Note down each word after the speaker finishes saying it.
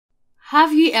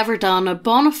Have you ever done a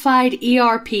bona fide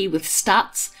ERP with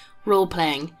stats,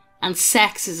 role-playing, and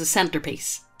sex as a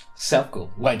centrepiece?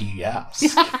 Self-goal? Why do you ask?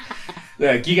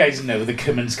 Look, you guys know the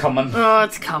cumin's coming. Oh,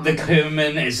 it's coming. The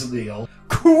cumin is real.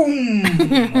 Cum!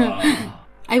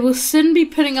 I will soon be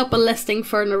putting up a listing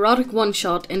for an erotic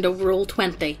one-shot into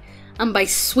Roll20, and by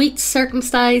sweet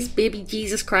circumstance, baby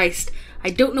Jesus Christ, I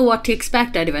don't know what to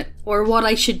expect out of it, or what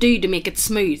I should do to make it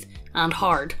smooth and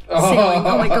hard. Sailing,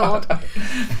 oh my god.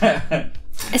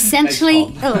 Essentially,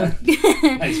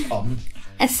 Nice pun.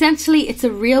 Essentially, it's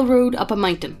a railroad up a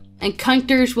mountain.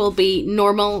 Encounters will be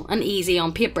normal and easy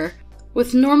on paper,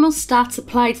 with normal stats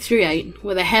applied throughout,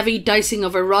 with a heavy dosing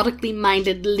of erotically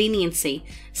minded leniency,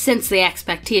 since the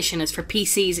expectation is for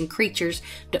PCs and creatures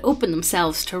to open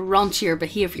themselves to raunchier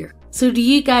behaviour. So do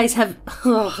you guys have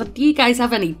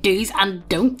any do's and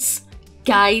don'ts,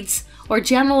 guides, or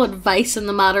general advice on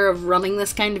the matter of running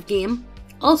this kind of game?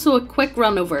 Also a quick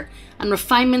run over and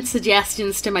refinement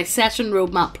suggestions to my session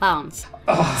roadmap plans.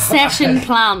 Session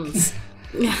plans.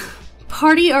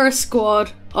 Party are a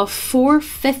squad of 4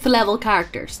 5th level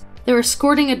characters. They're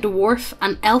escorting a dwarf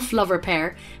and elf lover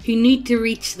pair who need to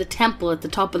reach the temple at the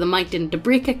top of the mountain to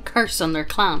break a curse on their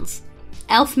clans.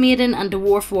 Elf maiden and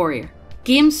dwarf warrior.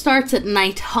 Game starts at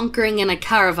night hunkering in a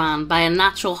caravan by a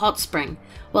natural hot spring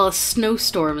while a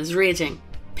snowstorm is raging.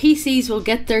 PCs will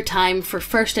get their time for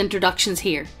first introductions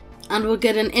here, and will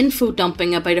get an info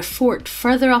dumping about a fort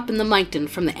further up in the mountain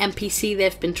from the NPC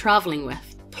they've been travelling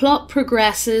with. Plot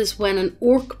progresses when an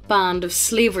orc band of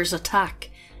slavers attack,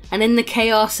 and in the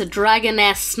chaos a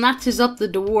dragoness snatches up the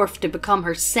dwarf to become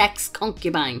her sex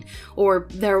concubine, or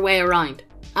their way around.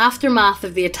 Aftermath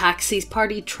of the attack sees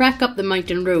party trek up the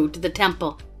mountain road to the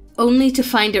temple, only to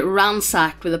find it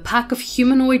ransacked with a pack of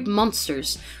humanoid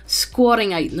monsters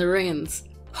squatting out in the ruins.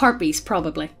 Harpies,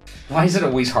 probably. Why is it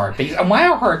always harpies? And why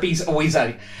are harpies always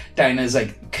down as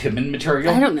like cumin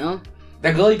material? I don't know.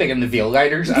 They're really big in the Veil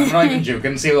Riders. I'm not even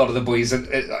joking. See a lot of the boys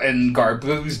in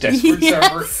Garbu's Discord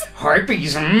server.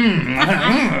 Harpies.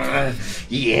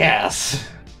 Yes.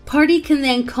 Party can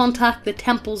then contact the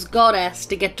temple's goddess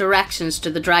to get directions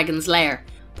to the dragon's lair.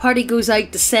 Party goes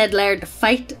out to said lair to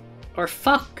fight, or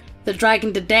fuck, the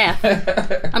dragon to death,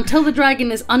 until the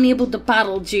dragon is unable to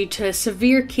battle due to a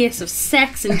severe case of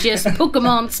sex-induced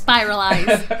Pokemon spiral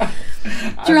eyes.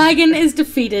 Dragon is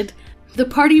defeated. The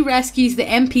party rescues the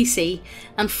NPC,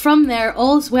 and from there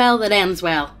all's well that ends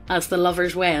well, as the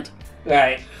lovers wed.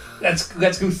 Right, let's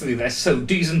go through this. So,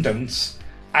 do's and don'ts.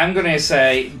 I'm going to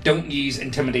say don't use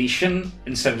intimidation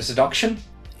instead of seduction.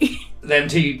 Them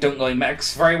two don't really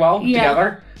mix very well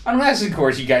together. Unless, of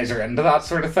course, you guys are into that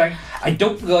sort of thing. I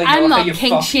don't really know I'm how not you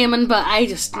kink shaming, but I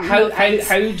just how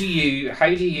do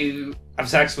you have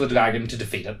sex with a dragon to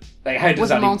defeat it? Like, how does with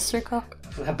that a monster cock?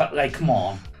 But like, come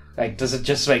on. Like, does it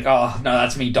just like, oh no,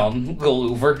 that's me done.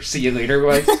 Roll over. See you later,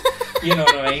 like, you know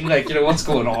what I mean? Like, you know what's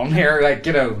going on here? Like,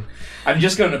 you know, I'm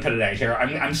just going to put it out here.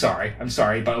 I'm sorry,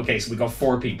 but okay. So we got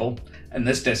 4 people in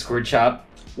this Discord chat.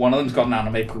 One of them's got an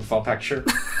anime profile picture.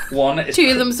 One is two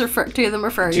of them are furries. 2 of them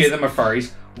are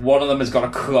furries. One of them has got a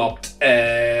cropped.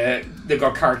 They've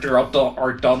got character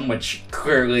art done, which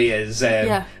clearly is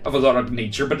of a lot of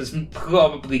nature, but it's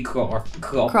probably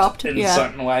cropped in a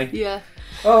certain way. Yeah.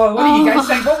 Oh, what do you guys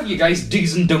think? What would you guys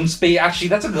do's and don'ts be? Actually,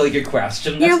 that's a really good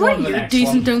question. Let's what are your do's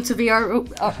and don'ts of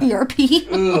ERP?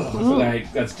 Right,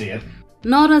 let's do it.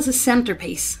 Not as a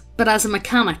centrepiece, but as a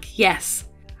mechanic, yes.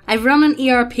 I've run an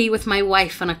ERP with my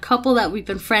wife and a couple that we've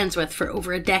been friends with for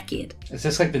over a decade. Is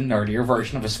this like the nerdier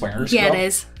version of a swingers club? Yeah, it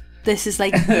is. This is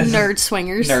like Nerd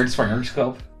Swingers. Nerd Swingers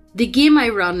Club. The game I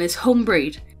run is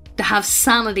homebrewed to have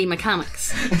sanity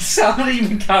mechanics. Sanity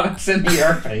mechanics in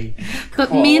ERP.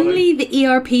 But mainly the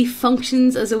ERP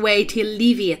functions as a way to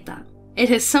alleviate that. It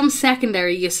has some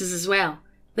secondary uses as well.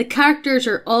 The characters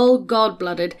are all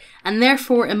god-blooded and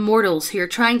therefore immortals who are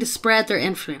trying to spread their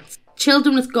influence.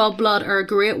 Children with god blood are a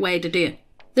great way to do it.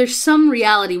 There's some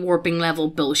reality warping level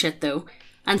bullshit though,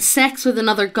 and sex with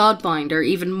another godbound or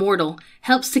even mortal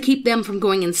helps to keep them from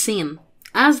going insane,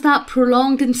 as that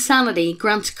prolonged insanity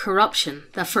grants corruption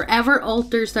that forever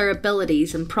alters their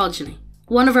abilities and progeny.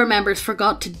 One of our members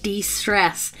forgot to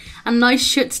de-stress and now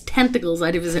shoots tentacles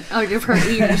out of her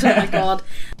ears. Oh my god.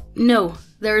 No,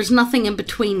 there is nothing in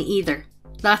between either.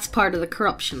 That's part of the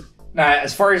corruption. Now,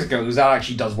 as far as it goes, that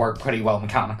actually does work pretty well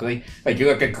mechanically. Like, you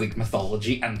look at Greek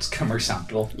mythology, and it's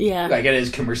Cummer-central. Yeah. Like, it is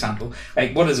Cummer-central.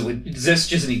 Like, what is it? Zeus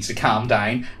just needs to calm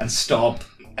down and stop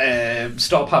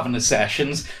stop having the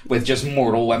sessions with just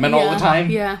mortal women all the time.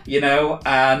 Yeah. You know,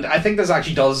 and I think this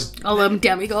actually does. All them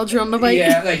demigods running about.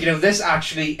 Yeah, like, you know, this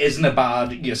actually isn't a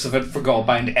bad use of it for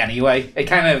Godbind anyway. It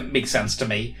kind of makes sense to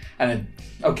me, and it.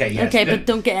 Okay, yes. Okay, but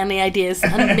don't get any ideas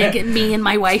and make it me and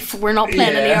my wife. We're not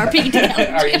playing an ERP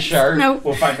together. Are you sure? No.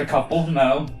 We'll find a couple?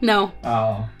 No. No.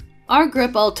 Oh. Our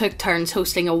group all took turns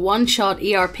hosting a one-shot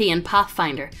ERP in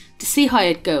Pathfinder to see how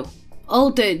it'd go.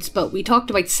 All dudes, but we talked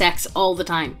about sex all the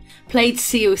time. Played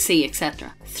COC,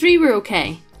 etc. 3 were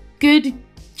okay. Good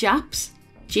Japs?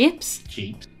 Japes?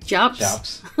 Jeeps.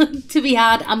 Japs. To be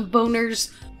had, and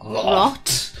boners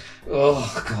rot.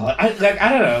 Oh god, I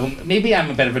don't know. Maybe I'm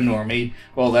a bit of a normie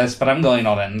with all this, but I'm really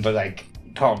not into like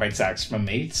talking about sex with my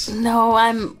mates. No,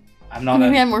 I'm not.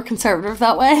 Maybe I'm more conservative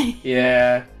that way.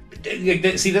 Yeah.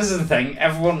 See, this is the thing.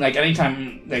 Everyone, like,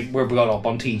 anytime like we're brought up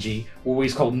on TG, we're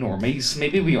always called normies.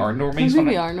 Maybe we are normies. Maybe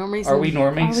we are normies. Are we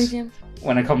normies? Are we, James?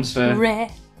 When it comes to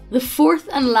The fourth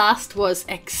and last was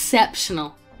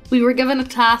exceptional. We were given a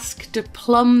task to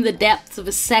plumb the depths of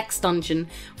a sex dungeon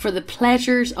for the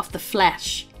pleasures of the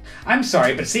flesh. I'm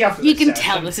sorry, but see after you this can session,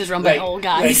 tell this is run by old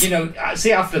guys. Like, you know,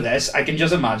 see after this, I can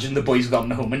just imagine the boys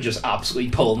gotten home and just absolutely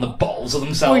pulling the balls of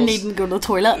themselves. Or needing to go to the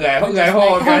toilet. Hold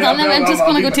on, I'm just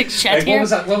going to go take a shit here.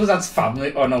 What was that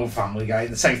Family? Oh no, Family Guy.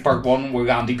 The South Park one where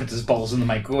Andy puts his balls in the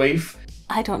microwave.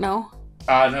 I don't know.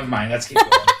 Never mind. Let's keep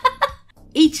going.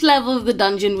 Each level of the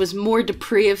dungeon was more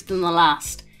depraved than the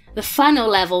last. The final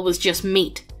level was just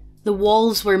meat. The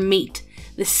walls were meat.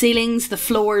 The ceilings, the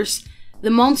floors, the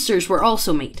monsters were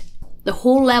also meat. The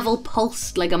whole level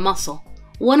pulsed like a muscle.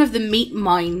 One of the meat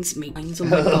minds, oh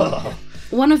my god.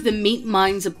 One of the meat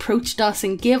minds approached us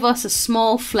and gave us a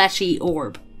small fleshy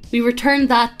orb. We returned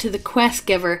that to the quest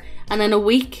giver, and in a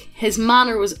week, his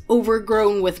manor was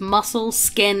overgrown with muscle,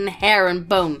 skin, hair and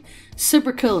bone.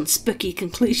 Super cool and spooky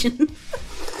conclusion.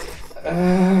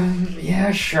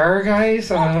 Yeah, sure,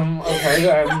 guys.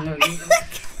 Okay.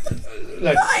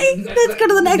 Let's go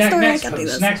to the next story. I can't do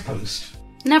this. Next post.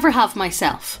 Never have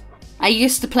myself. I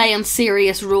used to play on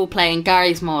serious roleplay in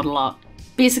Gary's mod a lot.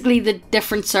 Basically, the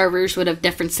different servers would have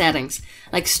different settings,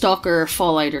 like Stalker or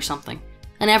Fallout or something.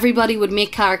 And everybody would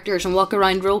make characters and walk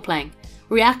around roleplaying,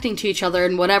 reacting to each other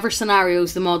in whatever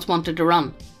scenarios the mods wanted to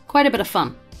run. Quite a bit of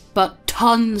fun. But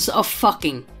tons of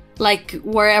fucking. Like,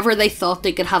 wherever they thought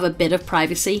they could have a bit of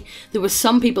privacy, there was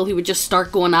some people who would just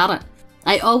start going at it.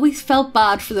 I always felt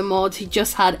bad for the mods who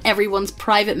just had everyone's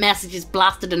private messages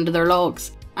blasted into their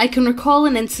logs. I can recall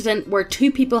an incident where 2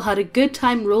 people had a good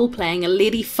time role-playing a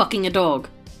lady fucking a dog.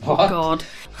 What? Oh god.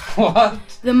 What?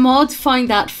 The mods found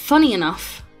that funny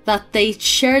enough that they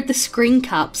shared the screen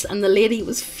caps and the lady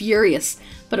was furious,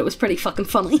 but it was pretty fucking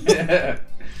funny.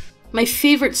 My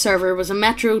favourite server was a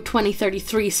Metro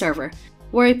 2033 server,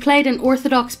 where I played an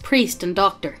Orthodox priest and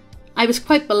doctor. I was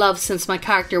quite beloved since my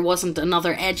character wasn't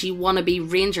another edgy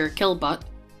wannabe ranger killbot.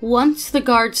 Once the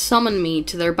guards summoned me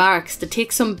to their barracks to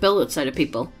take some bullets out of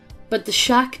people, but the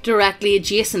shack directly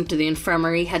adjacent to the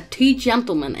infirmary had 2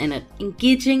 gentlemen in it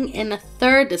engaging in a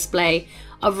third display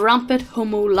of rampant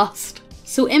homo lust.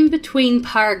 So in between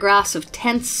paragraphs of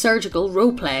tense surgical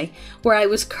roleplay, where I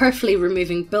was carefully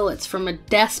removing bullets from a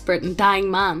desperate and dying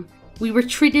man, we were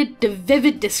treated to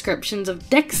vivid descriptions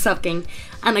of dick sucking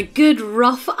and a good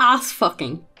rough ass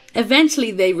fucking.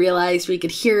 Eventually they realised we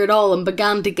could hear it all and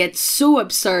began to get so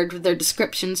absurd with their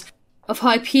descriptions of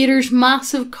how Peter's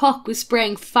massive cock was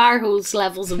spraying firehose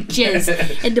levels of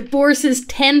jizz into Boris's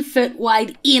 10-foot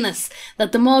wide anus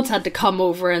that the mods had to come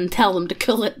over and tell them to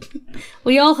cool it.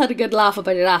 We all had a good laugh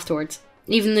about it afterwards.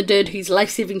 Even the dude whose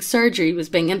life-saving surgery was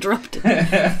being interrupted.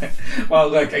 Well,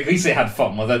 look, at least they had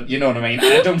fun with it, you know what I mean?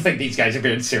 And I don't think these guys are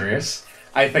being serious.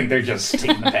 I think they're just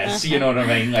taking the piss, you know what I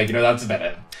mean? Like, you know, that's about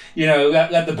it. You know,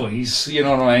 let the boys, you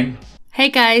know what I mean? Hey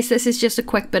guys, this is just a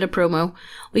quick bit of promo.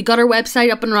 We got our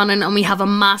website up and running and we have a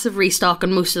massive restock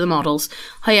on most of the models.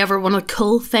 However, one of the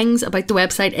cool things about the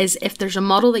website is if there's a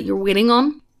model that you're waiting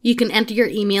on, you can enter your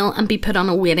email and be put on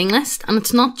a waiting list. And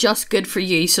it's not just good for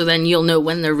you, so then you'll know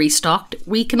when they're restocked.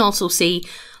 We can also see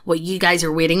what you guys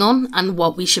are waiting on and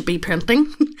what we should be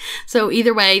printing. So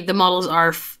either way, the models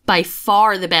are by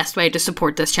far the best way to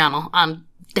support this channel and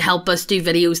to help us do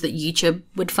videos that YouTube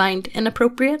would find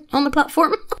inappropriate on the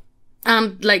platform.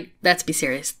 And, like, let's be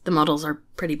serious, the models are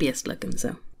pretty based looking,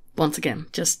 so once again,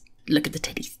 just look at the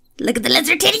titties. Look at the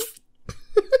lizard titties!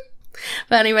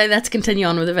 But anyway, let's continue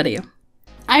on with the video.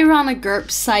 I ran a GURP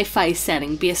sci-fi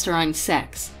setting based around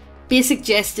sex. Basic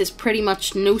gist is pretty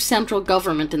much no central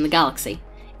government in the galaxy.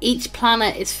 Each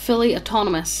planet is fully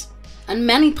autonomous, and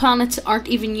many planets aren't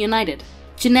even united.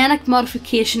 Genetic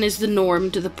modification is the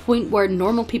norm to the point where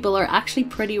normal people are actually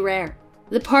pretty rare.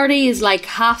 The party is like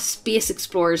half space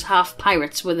explorers, half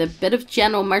pirates with a bit of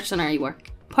general mercenary work.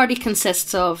 Party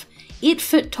consists of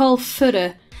 8-foot tall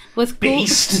Fuda with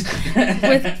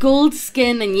with gold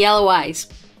skin and yellow eyes,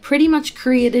 pretty much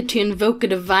created to invoke a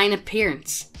divine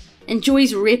appearance.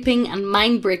 Enjoys raping and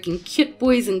mind-breaking cute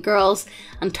boys and girls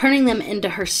and turning them into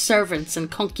her servants and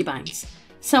concubines.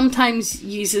 Sometimes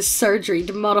uses surgery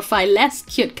to modify less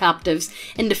cute captives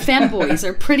into femboys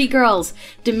or pretty girls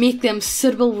to make them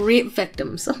suitable rape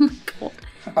victims. Oh my god.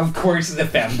 Of course the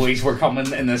femboys were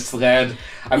coming in this thread.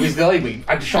 I was really weak.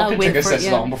 I'm shocked it took us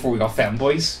this long before we got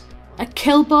femboys. A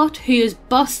killbot who is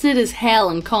busted as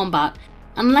hell in combat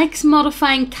and likes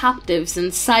modifying captives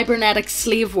and cybernetic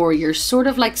slave warriors, sort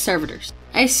of like servitors.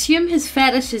 I assume his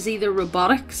fetish is either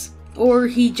robotics, or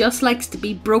he just likes to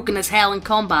be broken as hell in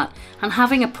combat and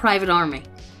having a private army.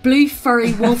 Blue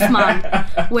furry wolfman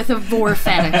with a vor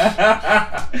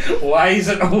fetish. Why is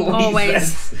it always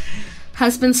this?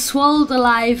 Has been swallowed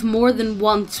alive more than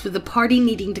once, with the party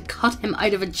needing to cut him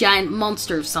out of a giant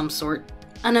monster of some sort.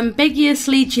 An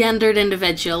ambiguously gendered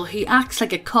individual who acts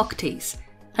like a cocktease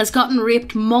has gotten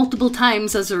raped multiple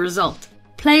times as a result.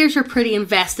 Players are pretty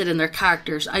invested in their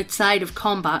characters outside of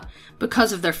combat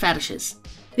because of their fetishes.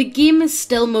 The game is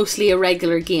still mostly a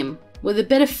regular game, with a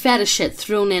bit of fetish shit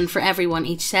thrown in for everyone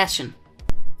each session.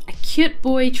 A cute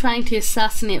boy trying to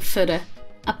assassinate Fuda,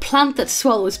 a plant that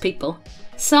swallows people,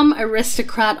 some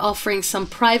aristocrat offering some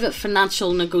private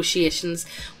financial negotiations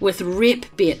with rape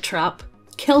bait trap,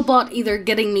 killbot either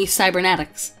getting new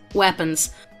cybernetics,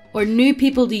 weapons, or new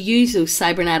people to use those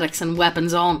cybernetics and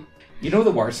weapons on. You know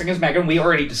the worst thing is, Megan, we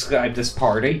already described this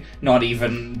party not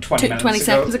even 20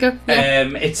 seconds ago. Yeah.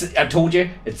 I told you,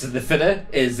 it's the Fuda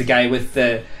is the guy with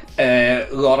the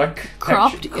erotic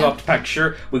cropped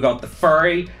picture. We got the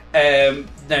furry. Now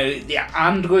the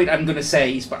android, I'm going to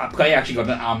say he's probably actually got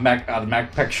an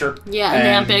Amac picture. Yeah, and the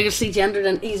ambiguously gendered,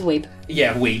 and he's weeb.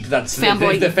 Yeah, weeb. That's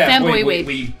femboy, the femboy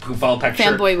weeb profile picture.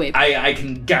 Femboy weeb. I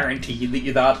can guarantee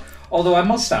you that. Although I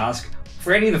must ask,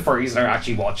 for any of the furries that are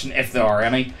actually watching, if there are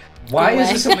any, why is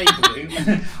there so many blue?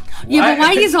 Yeah, but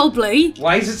why is all blue?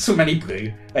 Why is it so many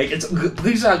blue? Like,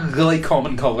 blue's a really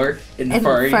common colour in the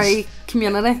furry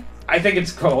community. I think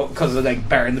it's because of like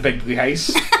Bear in the Big Blue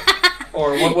House.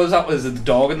 Or what was that? Was it the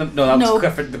dog? No, that was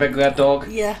Clifford the Big Red Dog.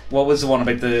 Yeah. What was the one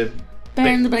about the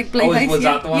Bear in the Big Blue House? Was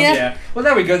that the one? Yeah. Well,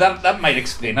 there we go. That might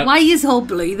explain it. Why is all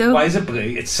blue though? Why is it blue?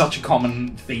 It's such a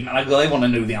common theme, and I really want to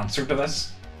know the answer to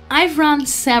this. I've run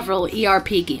several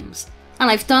ERP games, and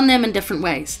I've done them in different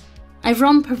ways. I've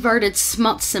run perverted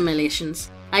smut simulations.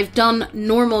 I've done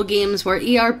normal games where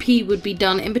ERP would be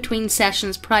done in between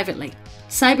sessions privately.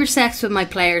 Cybersex with my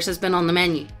players has been on the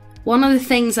menu. One of the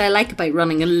things I like about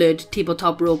running a lewd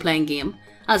tabletop role-playing game,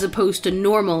 as opposed to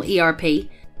normal ERP,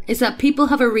 is that people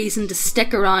have a reason to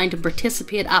stick around and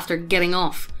participate after getting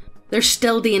off. They're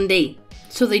still D&D,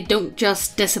 so they don't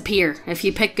just disappear, if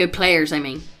you pick good players, I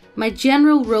mean. My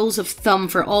general rules of thumb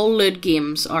for all lewd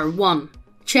games are 1.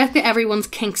 Check that everyone's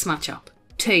kinks match up.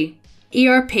 2.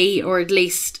 ERP, or at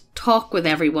least talk with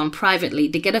everyone privately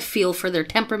to get a feel for their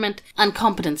temperament and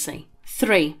competency.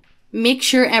 3. Make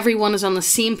sure everyone is on the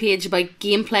same page about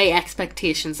gameplay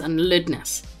expectations and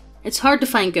lewdness. It's hard to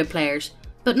find good players,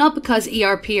 but not because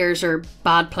ERPers are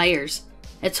bad players.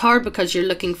 It's hard because you're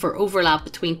looking for overlap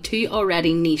between two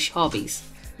already niche hobbies.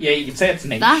 Yeah, you can say it's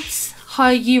niche. That's how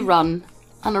you run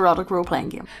an erotic role-playing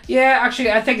game. Yeah,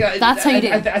 actually, I think that's how you do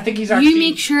it. I think he's actually... You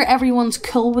make sure everyone's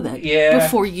cool with it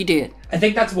before you do it. I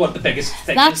think that's what the biggest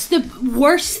thing is. That's the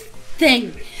worst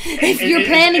thing. If you're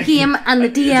playing a game and the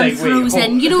DM like, throws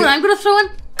in, you know what I'm going to throw in?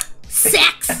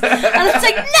 Sex! And it's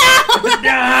like, no!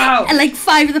 No! And like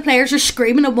 5 of the players are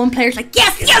screaming and one player's like,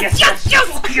 yes!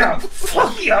 Fuck yeah!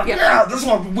 Fuck yeah! This is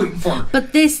what I'm waiting for.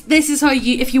 But this is how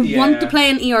you, if you want to play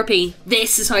an ERP,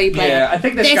 this is how you play it. I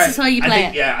think this is how you play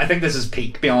it. Yeah, I think this is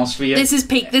peak, to be honest with you. This is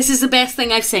peak. This is the best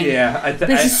thing I've seen. Yeah.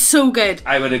 This is so good.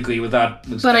 I would agree with that.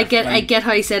 But I get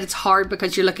how you said it's hard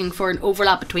because you're looking for an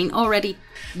overlap between already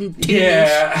two niche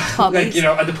hobbies. Like, you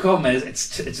know, and the problem is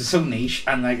it's so niche,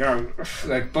 and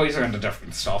like boys are into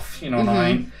different stuff, you know what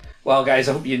I mean? Well, guys,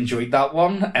 I hope you enjoyed that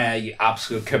one. You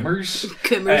absolute coomers.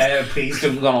 Please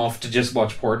don't run off to just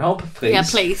watch Pornhub, please. Yeah,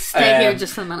 please. Stay here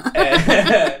just for a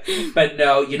minute. But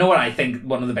no, you know what I think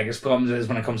one of the biggest problems is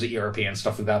when it comes to ERP and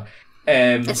stuff like that?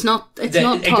 It's not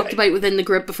talked about within the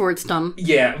group before it's done.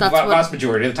 Yeah, That's vast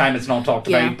majority of the time it's not talked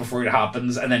Yeah. about before it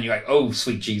happens, and then you're like, oh,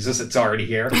 sweet Jesus, it's already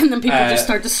here. And then people just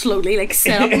start to slowly like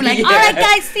set up and we're like, Yeah. alright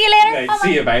guys, see you later. Right,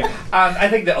 see you, bye. And I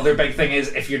think the other big thing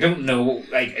is, if you don't know,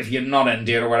 like, if you're not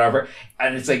into it or whatever,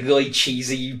 and it's like really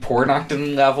cheesy porn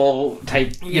acting level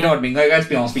type, you know what I mean? Like, let's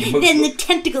be honest with you. Then the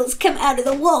tentacles come out of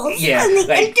the walls Yeah, and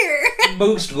they like, enter.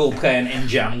 most role playing in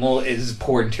general is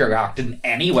poor interacting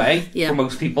anyway for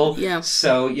most people. Yeah.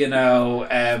 So, you know,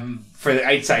 for the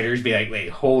outsiders, be like, wait,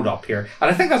 hold up here.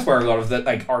 And I think that's where a lot of the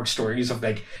like arc stories of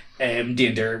like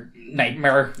D&D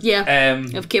Nightmare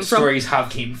stories have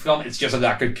came from. It's just a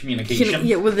lack of communication.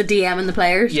 Yeah, with the DM and the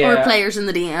players, or players and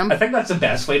the DM. I think that's the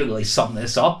best way to really sum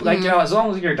this up. Like, you know, as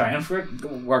long as you're down for it,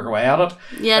 work away at it.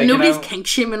 Yeah, like, nobody's you know, kink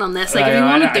shaming on this. Like, if you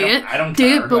want to do it, I don't do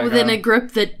care. it, but like, within a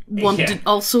group that want to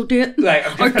also do it,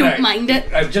 like, or don't mind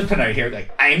it. I've just put out here, like,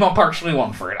 I'm not personally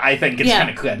one for it. I think it's kind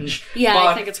of cringe. Yeah, but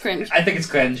I think it's cringe. I think it's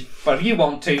cringe, but if you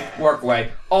want to, work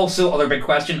away. Also, other big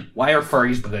question, why are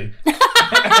furries blue?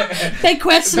 Big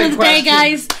question of the day,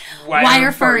 guys. Why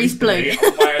are furries blue?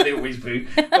 Why are they always blue?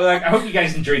 Well, like, I hope you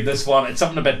guys enjoyed this one. It's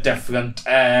something a bit different.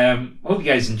 Hope you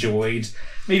guys enjoyed.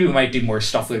 Maybe we might do more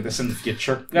stuff like this in the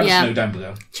future. Let us know down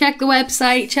below. Check the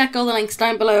website, check all the links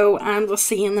down below, and we'll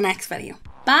see you in the next video.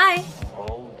 Bye!